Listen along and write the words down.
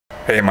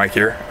Hey, Mike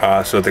here.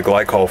 So the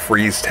Glycol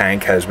freeze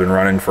tank has been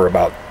running for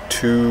about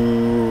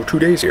two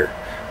days here.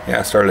 Yeah,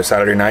 I started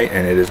Saturday night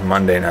and it is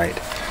Monday night.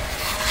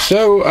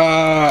 So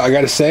I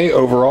gotta say,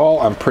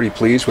 overall, I'm pretty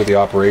pleased with the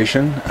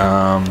operation.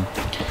 I'll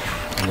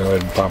go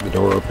ahead and pop the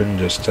door open,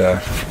 just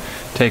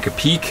take a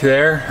peek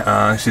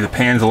there. See the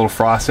pan's a little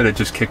frosted. It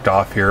just kicked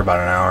off here about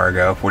an hour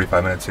ago,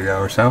 45 minutes ago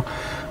or so.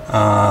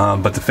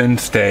 But the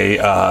fins stay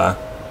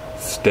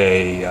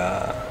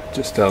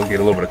just get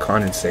a little bit of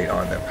condensate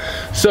on them.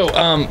 So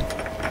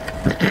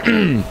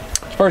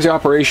as far as the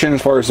operation,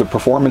 as far as the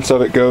performance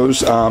of it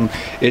goes,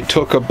 it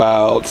took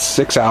about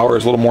 6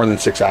 hours, a little more than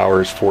 6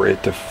 hours for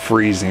it to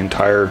freeze the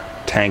entire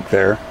tank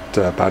there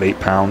to about 8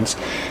 pounds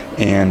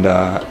and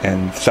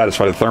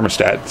satisfy the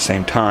thermostat at the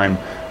same time,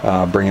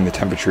 bringing the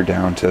temperature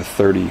down to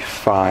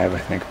 35, I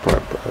think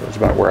was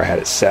about where I had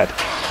it set.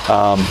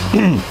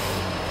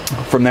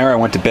 From there I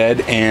went to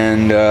bed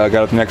and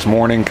got up the next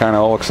morning kind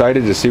of all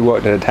excited to see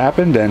what had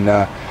happened, and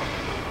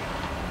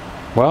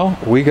well,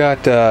 we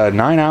got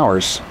 9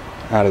 hours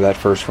out of that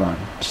first run,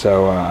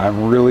 so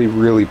I'm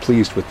really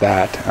pleased with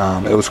that.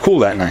 It was cool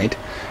that night,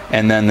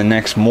 and then the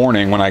next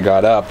morning when I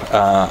got up,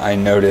 I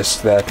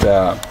noticed that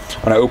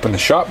when I opened the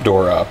shop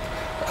door up,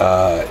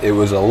 it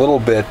was a little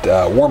bit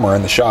warmer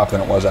in the shop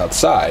than it was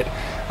outside.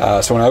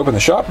 So when I opened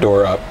the shop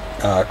door up,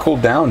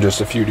 cooled down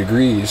just a few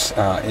degrees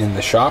in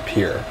the shop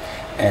here.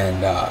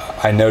 And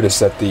I noticed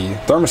that the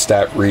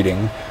thermostat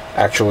reading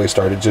actually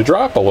started to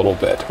drop a little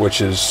bit, which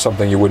is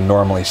something you wouldn't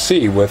normally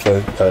see with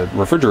a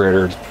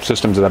refrigerator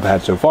systems that I've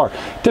had so far.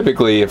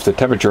 Typically, if the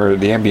temperature,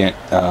 the ambient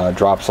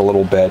drops a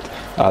little bit,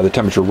 the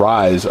temperature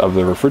rise of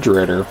the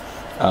refrigerator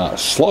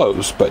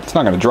slows, but it's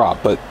not going to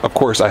drop. But of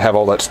course, I have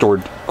all that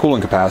stored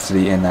cooling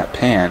capacity in that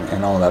pan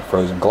and all of that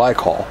frozen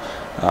glycol.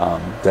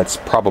 That's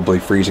probably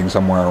freezing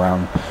somewhere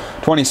around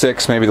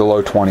 26, maybe the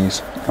low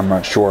 20s, I'm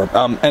not sure.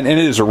 And it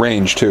is a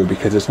range too,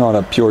 because it's not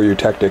a pure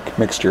eutectic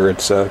mixture,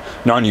 it's a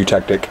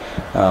non-eutectic,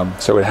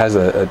 so it has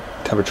a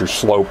temperature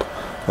slope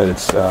that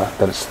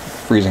it's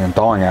freezing and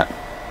thawing at.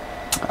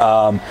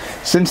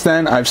 Since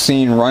then, I've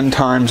seen run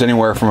times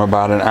anywhere from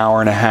about an hour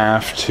and a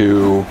half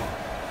to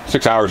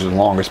 6 hours is the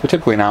longest, but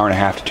typically an hour and a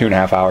half to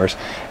 2.5 hours,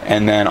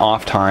 and then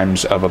off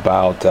times of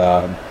about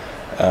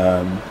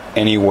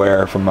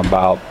anywhere from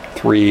about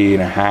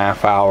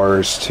 3.5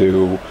 hours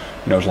to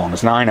as long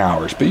as 9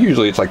 hours, but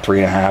usually it's like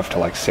 3.5 to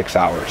like 6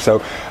 hours. So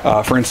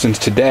for instance,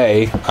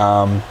 today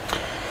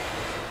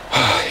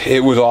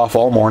it was off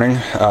all morning.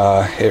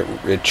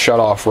 It shut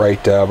off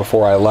right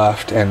before I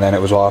left, and then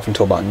it was off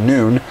until about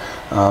noon,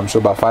 so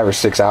about 5 or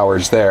 6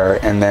 hours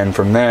there, and then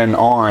from then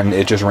on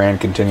it just ran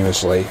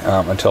continuously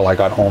until I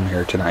got home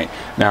here tonight.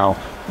 Now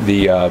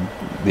the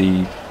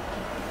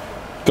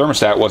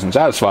thermostat wasn't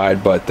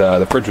satisfied, but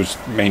the fridge was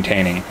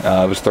maintaining.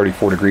 It was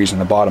 34 degrees in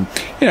the bottom,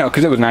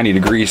 because it was 90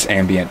 degrees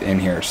ambient in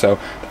here. So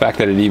the fact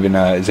that it even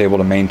is able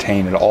to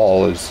maintain at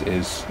all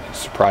is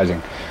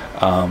surprising.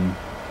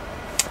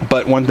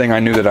 But one thing I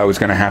knew that I was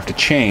going to have to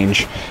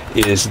change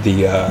is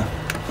the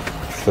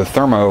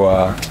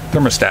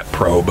thermostat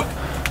probe.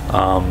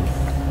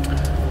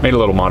 Made a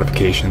little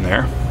modification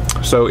there.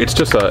 So it's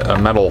just a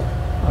metal,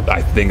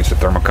 I think it's a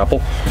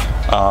thermocouple.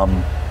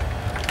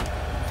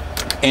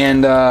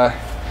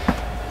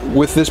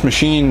 With this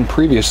machine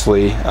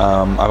previously,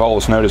 I've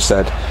always noticed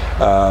that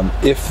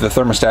if the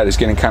thermostat is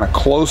getting kind of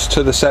close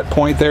to the set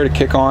point there to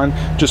kick on,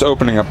 just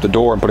opening up the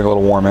door and putting a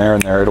little warm air in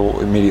there, it'll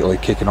immediately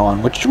kick it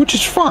on, which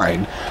is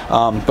fine.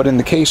 But in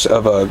the case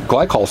of a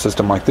glycol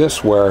system like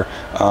this, where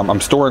I'm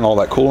storing all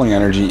that cooling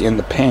energy in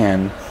the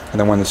pan, and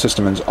then when the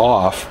system is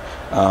off,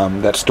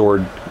 that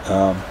stored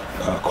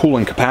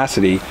cooling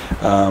capacity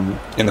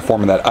in the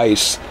form of that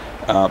ice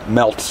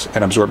melts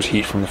and absorbs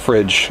heat from the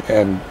fridge,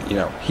 and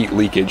heat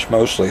leakage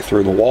mostly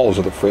through the walls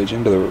of the fridge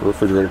into the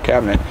refrigerator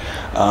cabinet.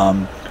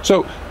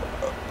 So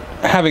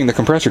having the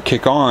compressor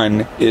kick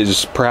on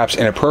is perhaps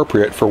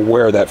inappropriate for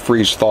where that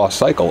freeze-thaw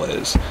cycle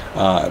is.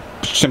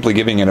 Simply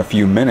giving it a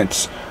few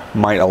minutes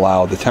might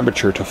allow the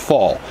temperature to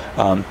fall.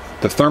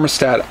 The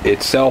thermostat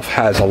itself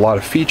has a lot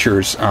of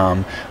features,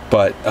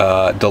 but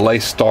delay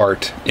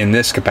start in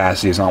this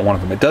capacity is not one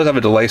of them. It does have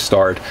a delay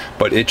start,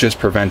 but it just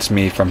prevents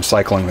me from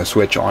cycling the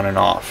switch on and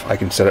off. I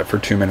can set it for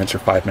 2 minutes or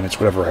 5 minutes,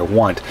 whatever I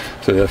want,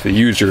 so that if the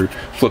user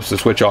flips the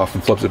switch off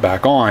and flips it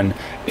back on,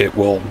 it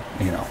will,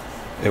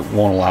 it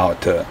won't allow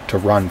it to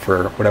run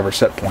for whatever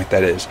set point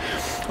that is.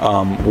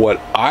 What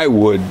I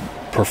would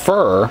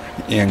prefer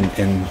in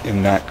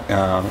that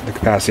the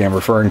capacity I'm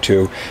referring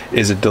to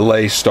is a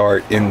delay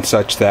start in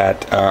such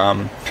that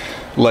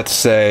let's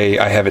say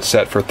I have it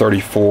set for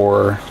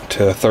 34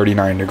 to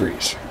 39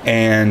 degrees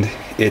and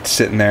it's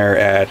sitting there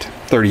at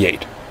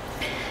 38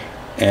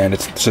 and the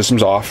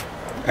system's off,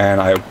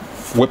 and I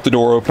whip the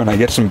door open, I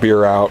get some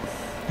beer out,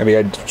 maybe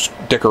I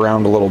stick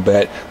around a little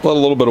bit, let a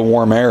little bit of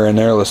warm air in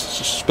there, let's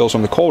spill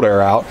some of the cold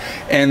air out,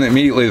 and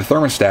immediately the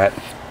thermostat,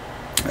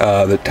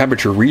 the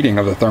temperature reading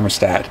of the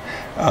thermostat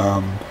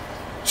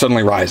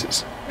suddenly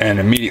rises, and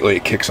immediately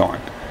it kicks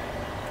on.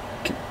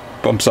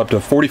 Bumps up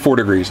to 44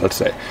 degrees, let's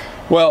say.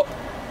 Well,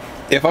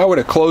 if I would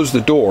have closed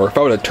the door, if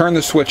I would have turned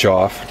the switch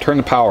off, turned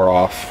the power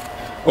off,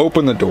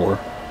 opened the door,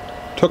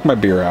 took my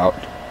beer out,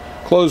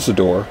 closed the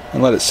door,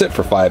 and let it sit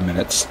for 5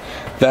 minutes,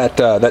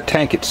 that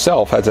tank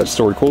itself has that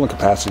stored cooling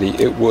capacity.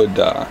 It would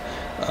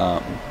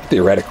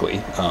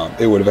theoretically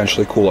it would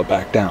eventually cool it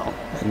back down,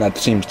 and that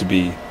seems to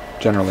be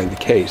generally the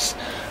case.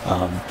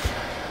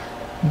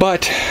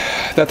 But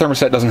that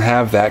thermostat doesn't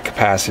have that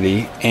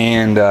capacity,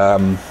 and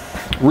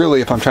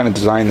really, if I'm trying to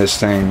design this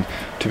thing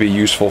to be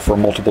useful for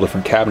multiple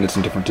different cabinets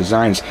and different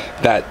designs,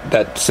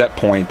 that set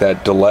point,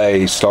 that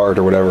delay, start,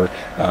 or whatever,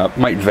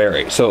 might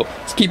vary. So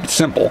let's keep it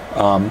simple.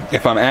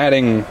 If I'm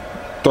adding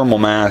thermal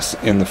mass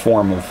in the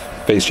form of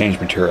phase change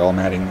material, I'm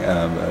adding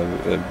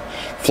a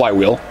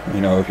flywheel,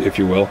 you know, if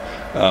you will,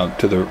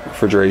 to the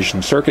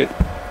refrigeration circuit,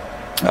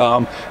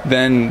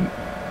 then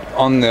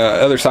on the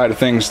other side of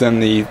things,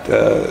 then the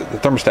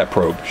thermostat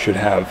probe should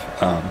have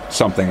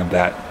something of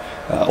that,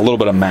 a little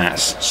bit of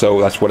mass. So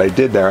that's what I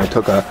did there. I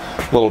took a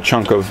little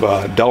chunk of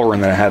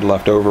Delrin that I had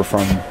left over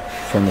from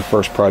the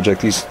first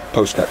project. These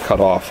posts got cut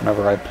off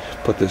whenever I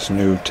put this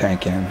new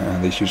tank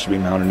in. These used to be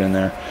mounted in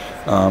there,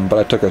 but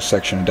I took a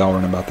section of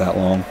Delrin about that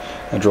long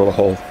and drilled a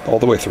hole all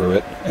the way through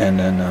it, and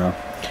then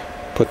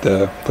put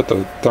the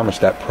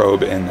thermostat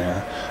probe in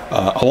there,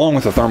 along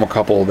with a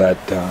thermocouple that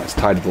is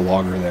tied to the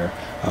logger there.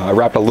 I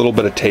wrapped a little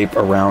bit of tape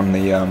around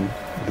the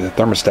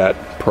thermostat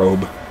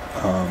probe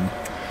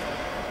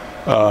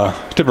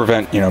to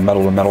prevent, you know,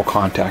 metal to metal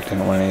contact. I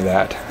don't want any of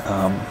that.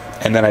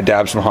 And then I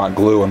dabbed some hot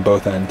glue on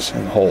both ends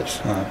in the holes.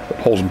 Put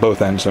holes in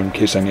both ends, so in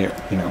case I need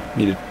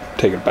to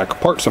take it back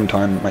apart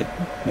sometime, it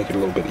might make it a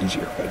little bit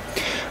easier.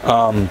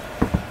 But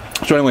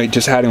so anyway,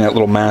 just adding that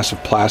little mass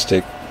of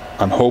plastic,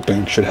 I'm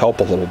hoping should help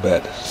a little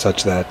bit,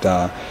 such that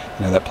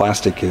that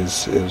plastic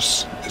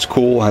is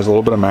cool, has a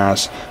little bit of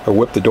mass. If I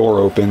whip the door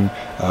open,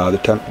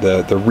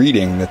 the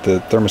reading that the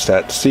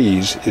thermostat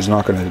sees is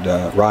not going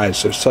to rise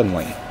so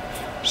suddenly.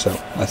 So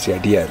that's the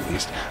idea, at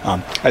least. I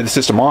had the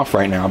system off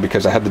right now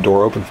because I had the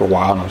door open for a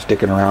while and I was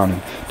dicking around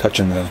and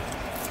touching the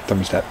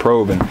thermostat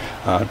probe and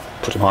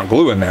put some hot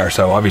glue in there.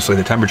 So obviously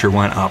the temperature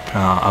went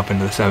up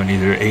into the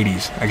 70s or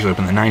 80s, actually up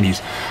in the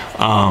 90s.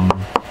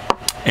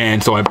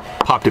 And so I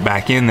popped it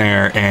back in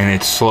there, and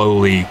it's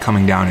slowly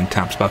coming down in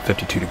temps, about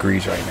 52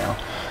 degrees right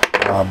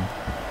now.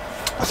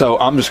 So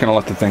I'm just going to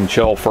let the thing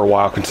chill for a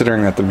while,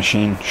 considering that the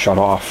machine shut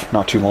off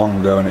not too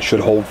long ago and it should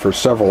hold for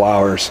several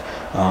hours.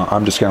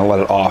 I'm just going to let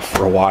it off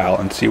for a while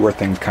and see where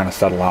things kind of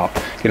settle out,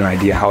 get an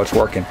idea how it's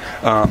working.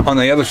 On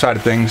the other side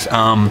of things,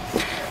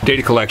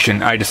 data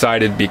collection, I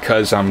decided,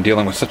 because I'm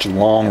dealing with such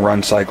long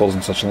run cycles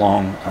and such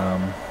long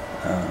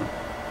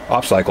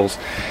off cycles,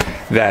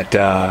 that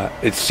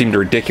it seemed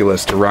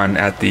ridiculous to run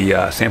at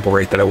the sample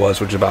rate that I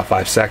was, which is about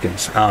 5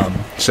 seconds.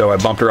 So I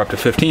bumped her up to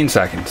 15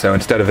 seconds. So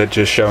instead of it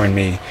just showing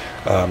me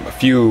a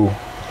few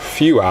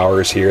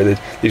hours here,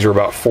 these are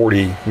about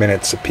 40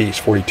 minutes a piece,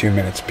 42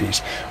 minutes a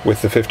piece,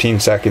 with the 15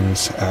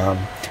 seconds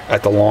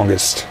at the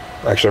longest.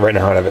 Actually, right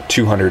now I have it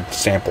 200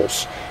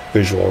 samples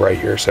visual right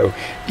here. So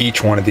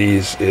each one of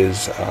these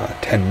is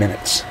 10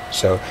 minutes.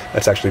 So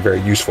that's actually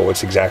very useful.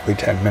 It's exactly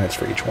 10 minutes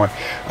for each one.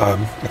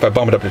 If I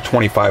bump it up to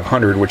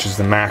 2500, which is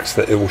the max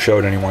that it will show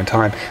at any one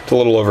time, it's a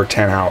little over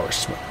 10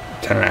 hours,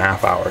 10 and a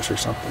half hours or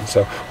something.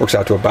 So it works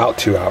out to about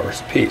 2 hours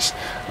a piece.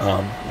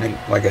 And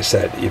like I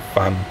said, if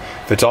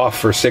it's off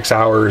for 6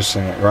 hours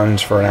and it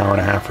runs for an hour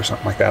and a half or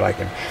something like that, I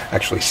can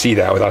actually see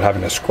that without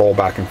having to scroll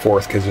back and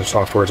forth, because the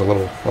software is a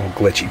little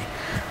glitchy.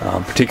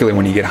 Particularly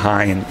when you get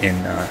high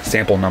in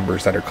sample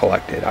numbers that are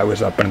collected. I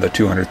was up into the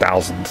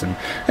 200,000s, and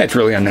it's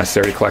really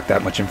unnecessary to collect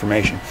that much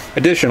information.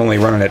 Additionally,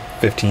 running at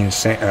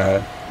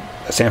a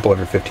sample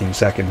every 15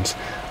 seconds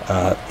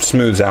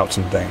smooths out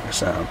some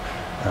things,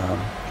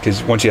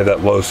 because once you have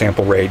that low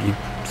sample rate, you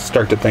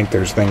start to think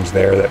there's things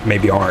there that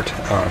maybe aren't.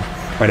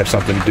 Might have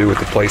something to do with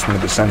the placement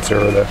of the sensor,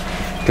 or the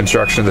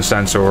construction of the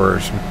sensor, or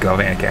some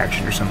galvanic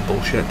action or some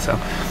bullshit. So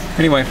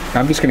anyway,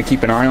 I'm just going to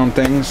keep an eye on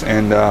things,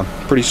 and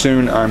pretty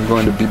soon I'm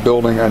going to be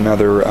building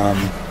another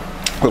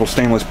little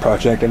stainless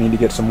project. I need to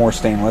get some more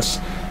stainless,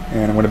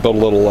 and I'm going to build a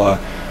little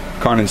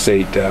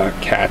condensate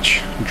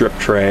catch drip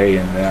tray,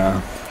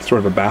 and sort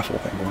of a baffle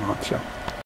thing going on. So